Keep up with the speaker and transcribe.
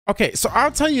Okay, so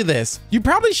I'll tell you this. You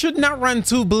probably should not run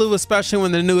 2 blue, especially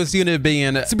when the newest unit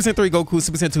being Super Saiyan 3 Goku,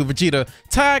 Super Saiyan 2 Vegeta.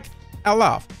 Tag, I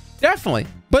love. Definitely.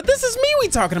 But this is me we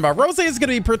talking about. Rose is going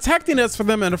to be protecting us for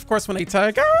them. And of course, when they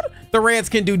tag out, the Reds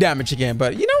can do damage again.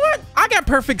 But you know what? I got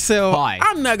perfect cell.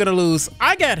 I'm not going to lose.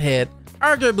 I got hit.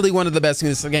 Arguably one of the best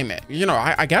units in the game. You know,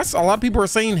 I guess a lot of people are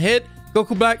saying hit.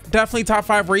 Goku Black, definitely top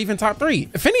 5 or even top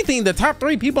 3. If anything, the top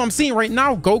 3 people I'm seeing right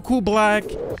now, Goku Black,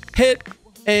 Hit,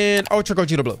 and Ultra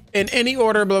Gogeta Blue. In any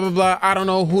order, blah, blah, blah. I don't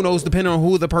know. Who knows, depending on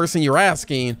who the person you're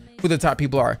asking, who the top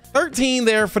people are. 13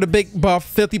 there for the big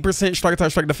buff, 50% strike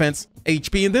attack, strike defense,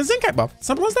 HP, and then Zenkai buff.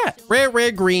 Simple as that. Red,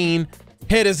 red, green.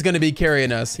 Hit is going to be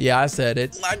carrying us. Yeah, I said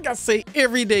it. Like I say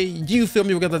every day, you feel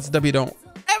me? Because that's W. Don't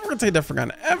ever take that for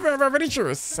granted. Ever. It's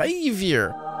your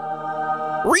savior.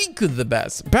 Riku the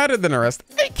best, better than the rest,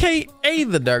 aka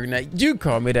the Dark Knight. You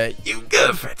call me that, you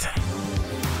good for it.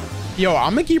 Yo,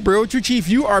 I'm gonna keep real with you, Chief.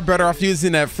 You are better off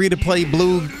using that free-to-play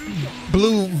blue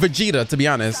Vegeta, to be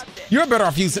honest. You're better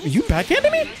off using, you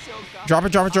backhanded me? Drop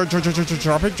it. You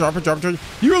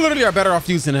literally are better off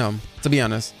using him, to be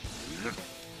honest.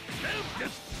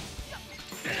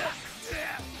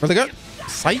 Really good.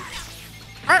 Psych.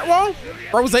 All right, well,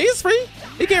 Rose is free.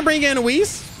 He can't bring in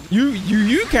Whis.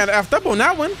 You kind of effed up on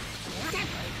that one.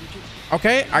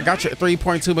 Okay, I got you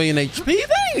 3.2 million HP. That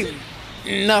ain't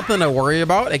nothing to worry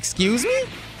about. Excuse me?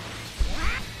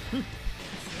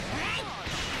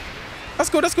 That's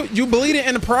cool. You believe it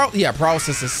in the paralysis? Yeah,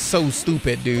 paralysis is so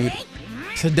stupid, dude.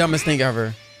 It's the dumbest thing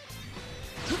ever.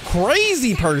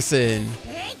 Crazy person.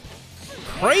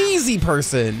 I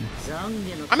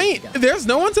mean, there's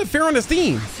no one to fear on this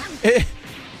team.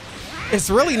 It's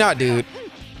really not, dude.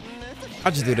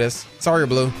 I'll just do this. Sorry,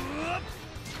 Blue.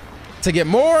 To get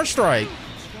more strike.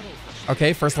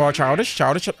 Okay, first of all, childish.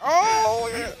 Oh,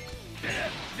 yeah.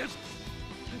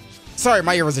 Sorry,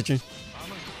 my ear was itching.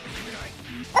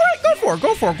 All right,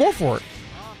 go for it.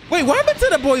 Wait, what happened to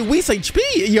the boy Whis HP?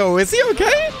 Yo, is he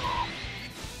okay?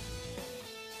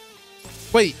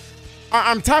 Wait,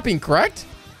 I'm tapping, correct?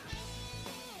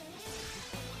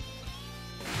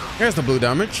 Here's the blue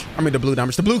damage.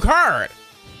 The blue card.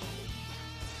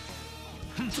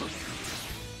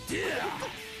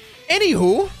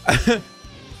 Anywho,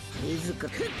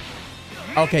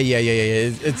 okay, yeah.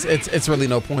 It's really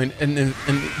no point, and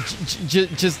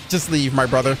just leave, my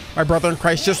brother in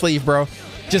Christ. Just leave, bro.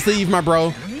 Just leave, my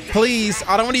bro. Please,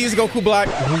 I don't want to use Goku Black.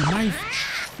 Oh, my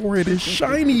forehead is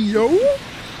shiny, yo.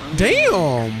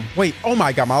 Damn. Wait. Oh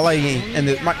my God, my lighting and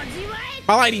my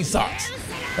lighting sucks.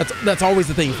 That's always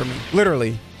the thing for me,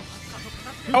 literally.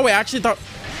 Oh wait, I actually thought.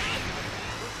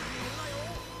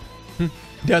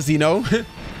 Does he know?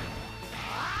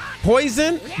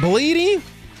 Poison, bleeding.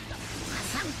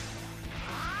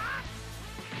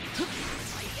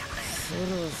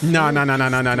 No.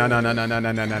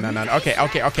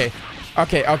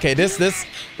 Okay. This.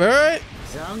 All right.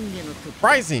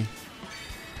 Rising.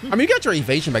 I mean, you got your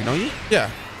evasion back, don't you? Yeah.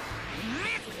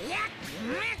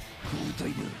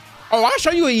 Oh, I'll show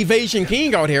you an evasion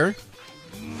king out here.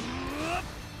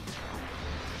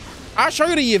 I'll show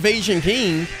you the evasion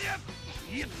king.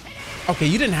 Okay,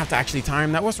 you didn't have to actually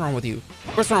time that. What's wrong with you?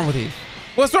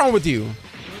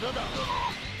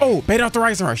 Oh, bait out the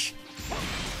Rise Rush.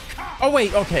 Oh,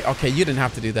 wait. Okay. You didn't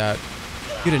have to do that.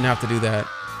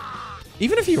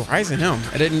 Even if you rising him,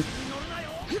 I didn't.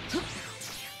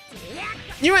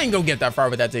 You ain't gonna get that far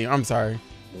with that team. I'm sorry.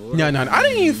 No. I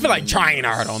didn't even feel like trying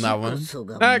hard on that one.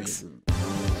 Next. Do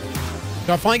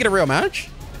I finally get a real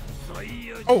match?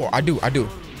 Oh, I do.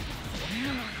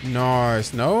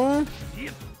 Nice. No.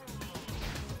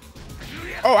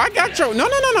 Oh, I got you. No.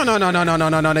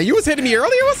 You was hitting me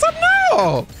earlier. What's up?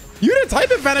 No. You the type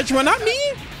advantage one, not me.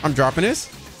 I'm dropping this.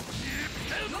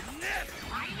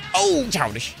 Oh,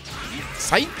 childish.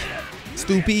 Psych.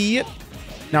 Stupid.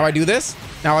 Now I do this.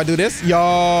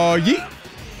 Yo, yeet.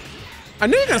 I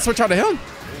knew you were gonna switch out to him.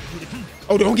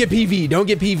 Oh, don't get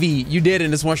PV. You did in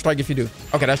this one strike if you do.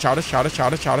 Okay, that's childish. Oh,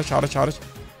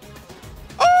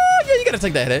 yeah, you gotta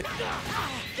take that hit.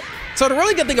 So the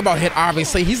really good thing about Hit,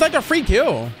 obviously, he's like a free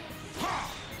kill.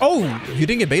 Oh, you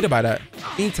didn't get baited by that.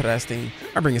 Interesting.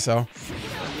 I bring it Cell.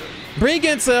 Bring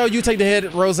in Cell, you take the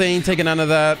hit. Rose ain't taking none of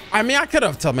that. I mean, I could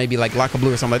have told maybe like Lock a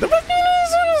Blue or something like that.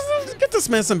 Get this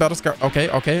man some battle scar. Okay.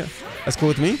 That's cool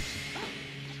with me.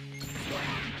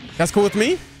 I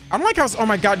don't like how it's on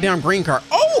my goddamn green card.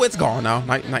 Oh, it's gone now.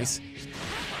 Nice.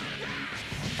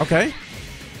 Okay.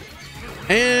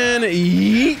 And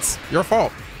yeet. Your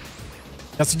fault.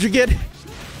 That's what you get.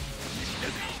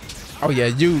 Oh yeah,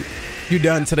 you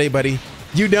done today, buddy.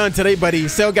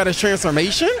 Cell got his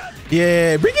transformation.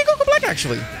 Yeah, bring in Goku Black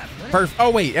actually. Perfect.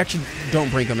 Oh wait, actually, Don't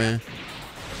break him, man.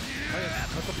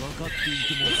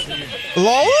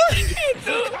 LOL?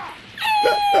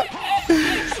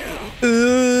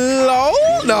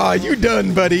 LOL? Nah, you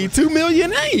done, buddy. 2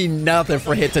 million? Ain't nothing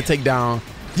for hit to take down.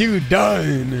 You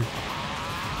done.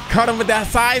 Caught him with that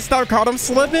side stuff. Caught him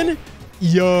slipping.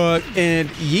 Yuck. And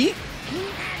yeet.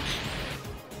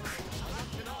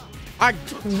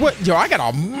 Yo, I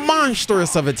got a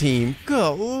monstrous of a team.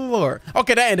 Good Lord.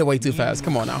 Okay, that ended way too fast.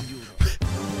 Come on now.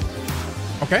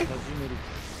 Okay.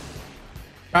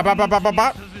 Bop, bop, bop, bop, bop,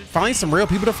 bop. Find some real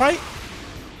people to fight.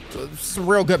 Some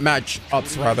real good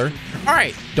match-ups, rather. All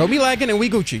right. Don't be lagging and we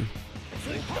Gucci.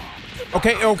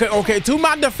 Okay. To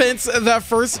my defense, that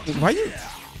first... Why you...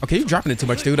 Okay, you dropping it too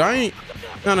much, dude. I ain't...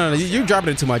 No. You dropping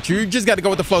it too much. You just got to go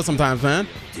with the flow sometimes, man.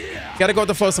 Got to go with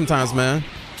the flow sometimes, man.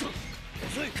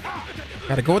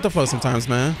 Got to go with the flow sometimes,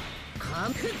 man.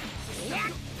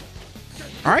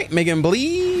 All right, make him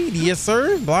bleed. Yes,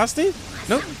 sir. Blasting.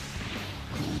 Nope.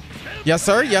 Yes,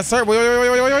 sir. Yes, sir. Wait.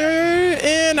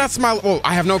 And that's my... Oh,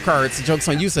 I have no cards. Joke's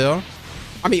on you, Sil.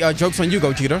 I mean, joke's on you,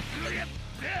 Gogeta.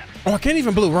 Oh, I can't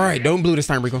even blue. Right. Don't blue this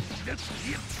time, Rico.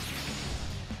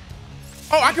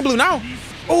 Oh, I can blue now.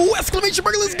 Oh, exclamation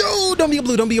mark. Let's go. Don't be a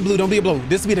blue. Don't be a blue. Don't be a blue.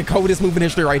 This will be the coldest move in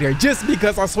history right here. Just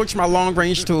because I switched my long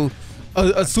range to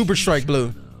a super strike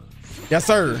blue. Yes,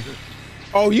 sir.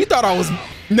 Oh, you thought I was...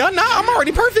 No, I'm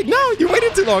already perfect. No, you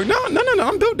waited too long. No,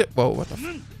 I'm doing it. Whoa, what the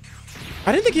f...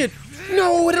 I didn't think it...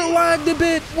 No, it lagged a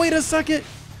bit. Wait a second.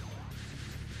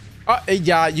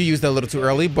 Yeah, you used that a little too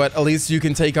early, but at least you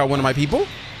can take out one of my people.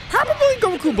 Probably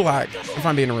Goku Black, if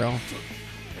I'm being real.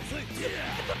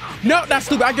 No, that's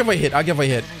stupid. I give away hit.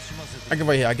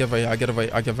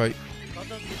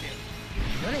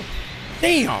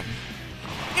 Damn.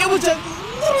 It was a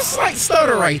little slight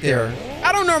stutter right there.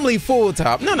 I don't normally full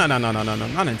top. No.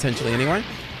 Not intentionally anyway.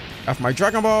 After my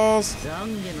Dragon Balls.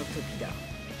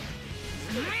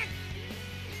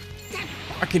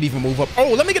 I can't even move up.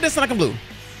 Oh, let me get this and I can blue.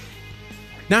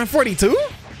 942?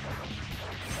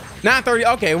 930.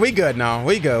 Okay, we good now.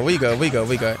 We good. Who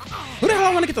the hell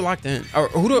I want to get the locked in? Or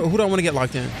who do I want to get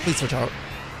locked in? Please switch out.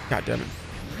 God damn it.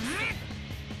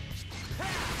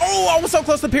 Oh, I was so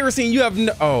close to Pyroxene. You have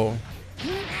no... Oh.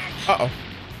 Uh-oh.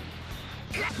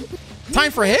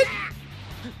 Time for a hit?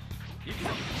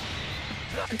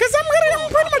 Because I'm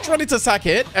pretty much ready to sack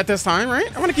hit at this time,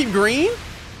 right? I want to keep green.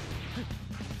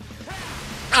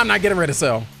 I'm not getting rid of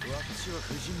Cell.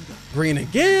 Green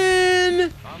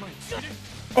again.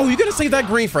 Oh, you're going to save that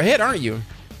green for hit, aren't you?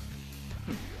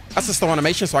 That's a slow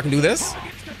animation, so I can do this.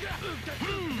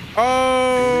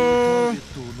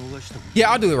 Yeah,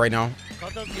 I'll do it right now.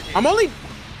 I'm only...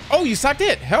 Oh, you sacked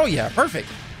it. Hell yeah, perfect.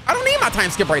 I don't need my time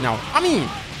skip right now. I mean,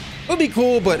 it would be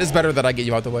cool, but it's better that I get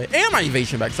you out the way. And my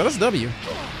evasion back, so that's W.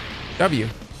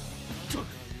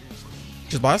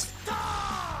 Just blast.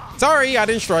 Sorry, I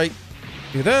didn't strike.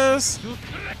 Do this.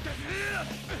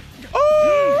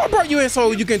 Oh, I brought you in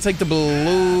so you can take the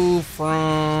blue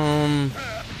from...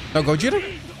 No, Gogeta?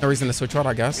 No reason to switch out,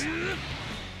 I guess.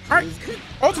 All right,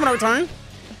 ultimate over time.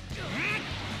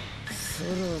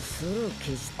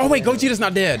 Oh wait, Gogeta's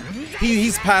not dead.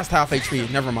 He's past half HP.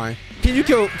 Never mind. Can you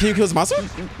kill Zamasu?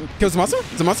 Kill Zamasu?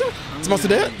 Zamasu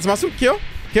dead? Zamasu, kill.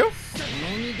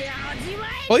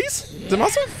 Please?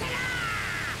 Zamasu?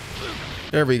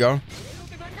 There we go.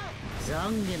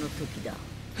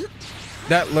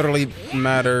 That literally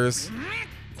matters.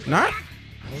 Not?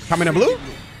 Coming in blue?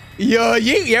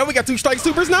 Yeah, we got 2 strike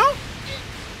supers now.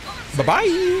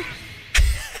 Bye-bye.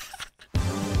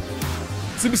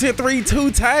 Super Saiyan 3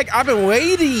 2 tag. I've been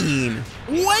waiting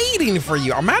for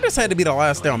you. I might just had to be the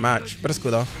last down match, but it's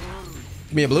cool though.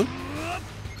 Give me a blue.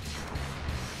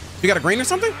 You got a green or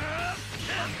something?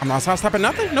 I'm not sidestepping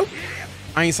nothing. Nope.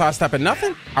 I ain't sidestepping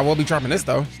nothing. I will be dropping this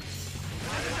though.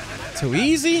 Too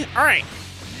easy. All right.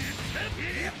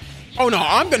 Oh no,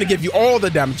 I'm gonna give you all the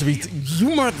damage. You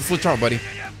might have to switch out, buddy.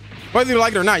 Whether you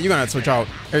like it or not, you're gonna have to switch out.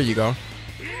 There you go.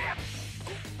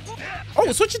 Oh,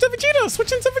 switch it to Vegeta.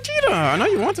 Switch into Vegeta. I know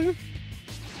you want to.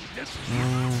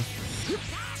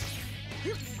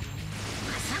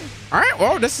 All right,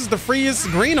 well, this is the freest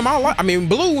green of my life. I mean,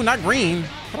 blue, not green.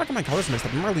 I like my colors mixed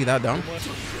up. I'm really that dumb.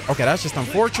 Okay, that's just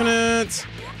unfortunate.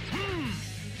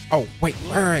 Oh, wait,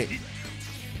 all right.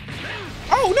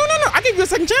 Oh, no. I gave you a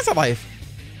second chance at life.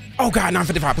 Oh, God,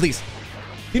 955, please.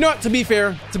 You know what? To be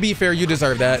fair, you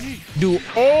deserve that. Do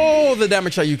all the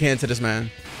damage that you can to this man.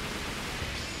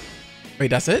 Wait,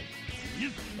 that's it?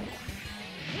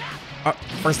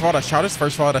 First of all, that's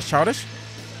childish.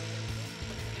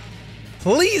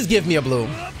 Please give me a blue.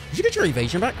 Did you get your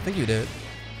evasion back? I think you did.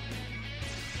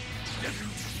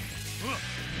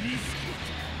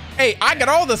 Hey, I got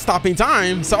all the stopping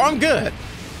time, so I'm good.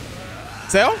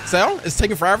 Cell, it's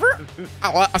taking forever.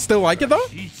 I still like it though.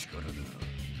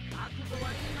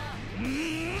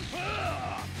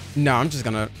 No, I'm just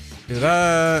gonna do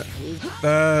that.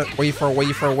 Wait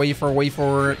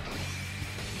for it.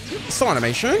 Slow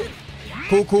animation.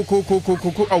 Cool.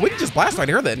 Oh, we can just blast right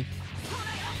here then.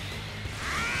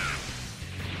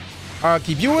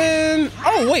 Keep you in.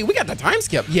 Oh wait, we got the time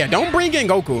skip. Yeah, don't bring in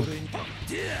Goku.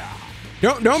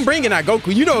 Don't bring in that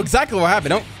Goku. You know exactly what happened.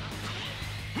 Don't.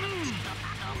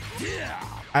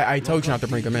 I told you not to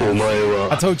bring him in.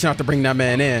 I told you not to bring that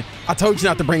man in. I told you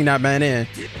not to bring that man in.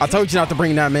 I told you not to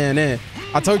bring that man in.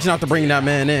 I told you not to bring that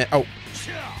man in. Oh.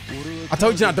 I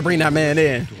told you not to bring that man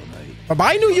in. But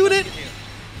by new unit,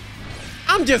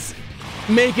 I'm just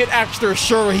making extra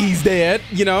sure he's dead,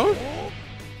 you know?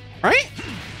 Right?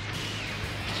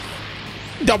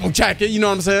 Double check it, you know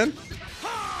what I'm saying?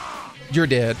 You're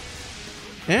dead.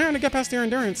 And I got past their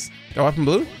endurance. Go up in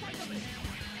blue.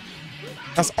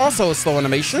 That's also a slow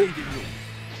animation.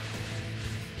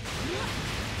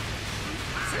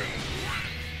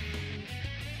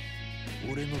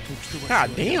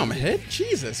 God damn, head.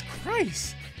 Jesus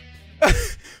Christ.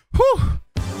 Whew.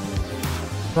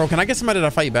 Bro, can I get somebody to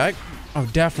fight back? Oh,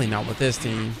 definitely not with this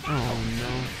team. Oh, no.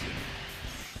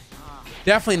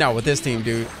 Definitely not with this team,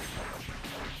 dude.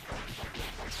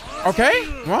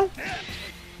 Okay, well.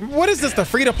 What is this, the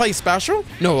free-to-play special?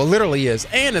 No, it literally is.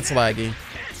 And it's laggy.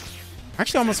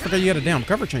 Actually, I almost forgot you had a damn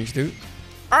cover change, dude.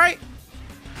 All right.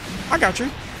 I got you.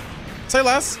 Say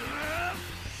less.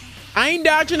 I ain't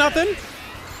dodging nothing.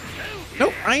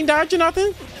 Nope, I ain't dodging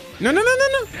nothing. No.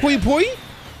 Pui.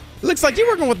 Looks like you're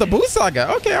working with the Boo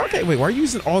Saga. Okay. Wait, why are you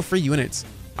using all 3 units?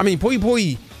 I mean,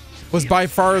 Pui was by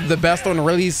far the best on the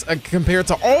release compared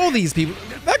to all these people.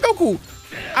 That Goku,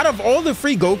 out of all the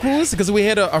free Gokus, because we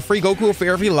had a free Goku for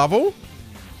every level,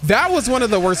 that was one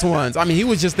of the worst ones. I mean, he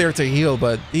was just there to heal,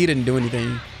 but he didn't do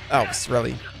anything else,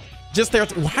 really. Just there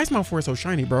to... Why is my forehead so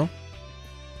shiny, bro?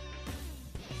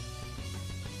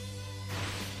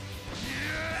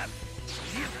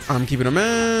 I'm keeping him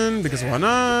in, because why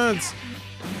not?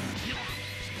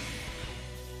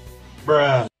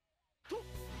 Bruh.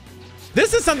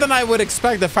 This is something I would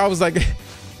expect if I was, like,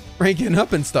 ranking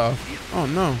up and stuff. Oh,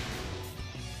 no.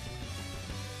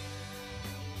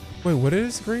 Wait, what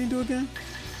does green do again?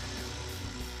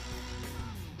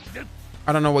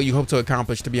 I don't know what you hope to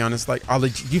accomplish, to be honest. Like,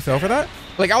 you fell for that?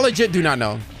 Like, I legit do not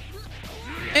know.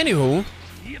 Anywho.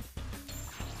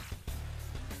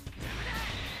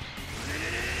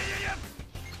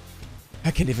 I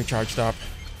can't even charge stop.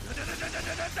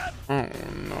 Oh,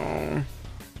 no.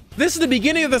 This is the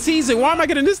beginning of the season. Why am I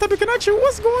getting this type of connection?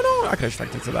 What's going on? I could have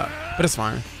expected to that, but it's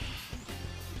fine.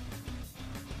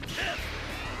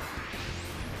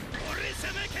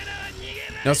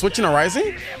 Now switching to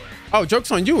Rising? Oh,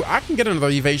 joke's on you. I can get another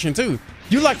evasion too.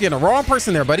 You locked in the wrong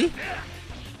person there, buddy.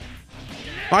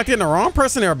 Locked in the wrong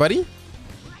person there, buddy.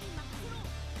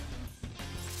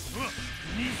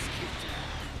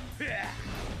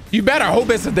 You better hope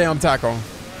it's a damn tackle.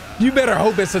 You better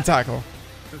hope it's a tackle.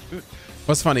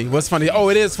 What's funny? What's funny? Oh,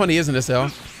 it is funny, isn't it, Sal?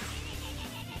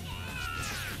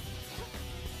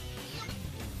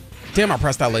 Damn, I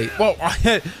pressed that late. Whoa.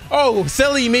 Oh,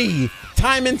 silly me.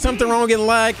 Timing something wrong in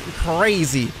lag.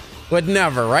 Crazy. But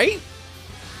never, right?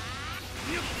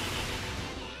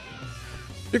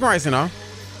 You're rising, huh?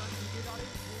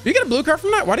 You get a blue card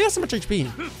from that? Why do you have so much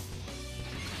HP?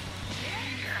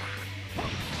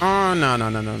 Oh, no.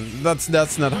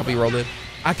 That's not how we rolled it.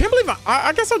 I can't believe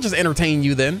I guess I'll just entertain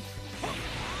you then.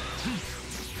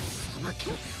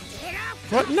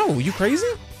 What? No, you crazy?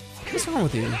 What's wrong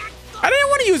with you? I didn't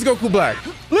want to use Goku Black.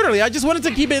 Literally, I just wanted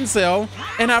to keep it in Cell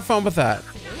and have fun with that.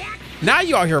 Now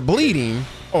you out here bleeding.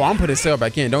 Oh, I'm putting Cell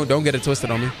back in. Don't get it twisted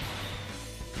on me.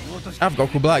 I have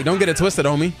Goku Black. Don't get it twisted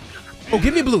on me. Oh,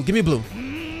 give me blue. Give me blue.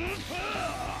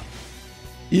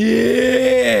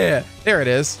 Yeah. There it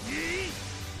is.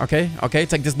 Okay.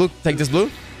 Take this blue. Take this blue.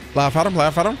 Laugh at him.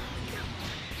 Laugh at him.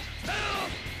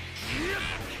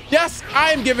 Yes,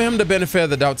 I am giving him the benefit of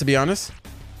the doubt, to be honest.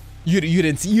 You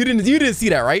didn't see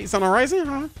that, right? Sun on Rising,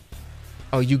 huh?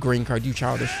 Oh, you green card, you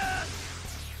childish.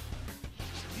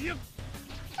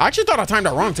 I actually thought I timed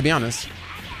that wrong, to be honest.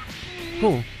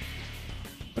 Cool.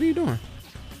 What are you doing?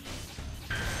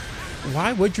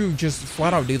 Why would you just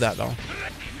flat out do that, though?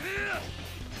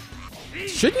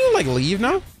 Shouldn't you, like, leave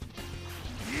now?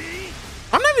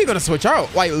 I'm not even gonna switch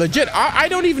out. Like, legit, I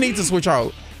don't even need to switch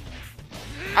out.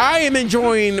 I am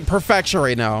enjoying perfection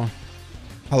right now.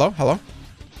 Hello?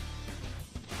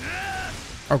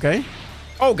 Okay.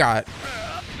 Oh, God.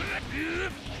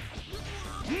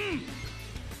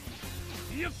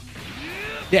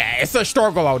 Yeah, it's a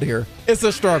struggle out here. It's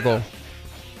a struggle.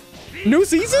 New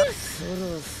season?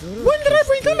 When did I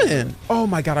bring them in? Oh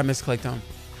my god, I misclicked them.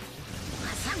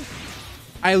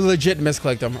 I legit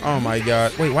misclicked them. Oh my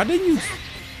god. Wait, why didn't you?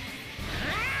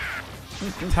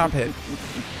 Top hit.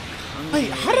 Wait,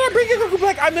 how did I bring in Goku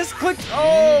Black? I misclicked.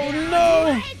 Oh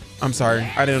no. I'm sorry.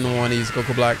 I didn't want to use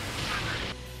Goku Black.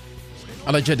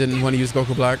 I legit didn't want to use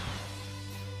Goku Black.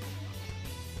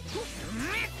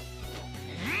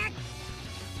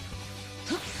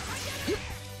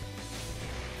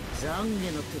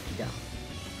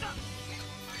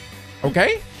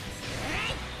 Okay.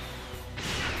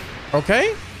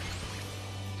 Okay.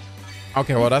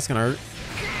 Okay, well, that's gonna hurt.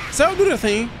 So do the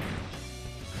thing.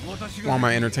 Why am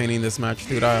I entertaining this match,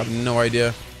 dude? I have no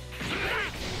idea.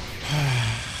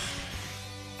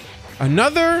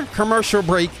 Another commercial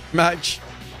break match.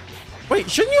 Wait,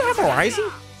 shouldn't you have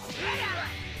Horizon?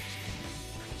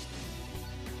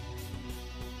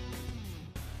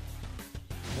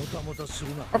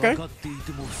 Okay.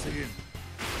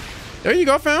 There you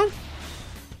go, fam.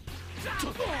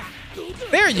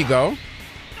 There you go.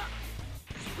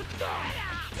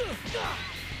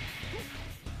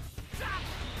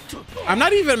 I'm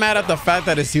not even mad at the fact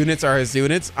that his units are his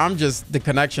units. I'm just, the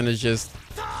connection is just...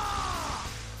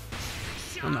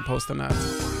 I'm not posting that.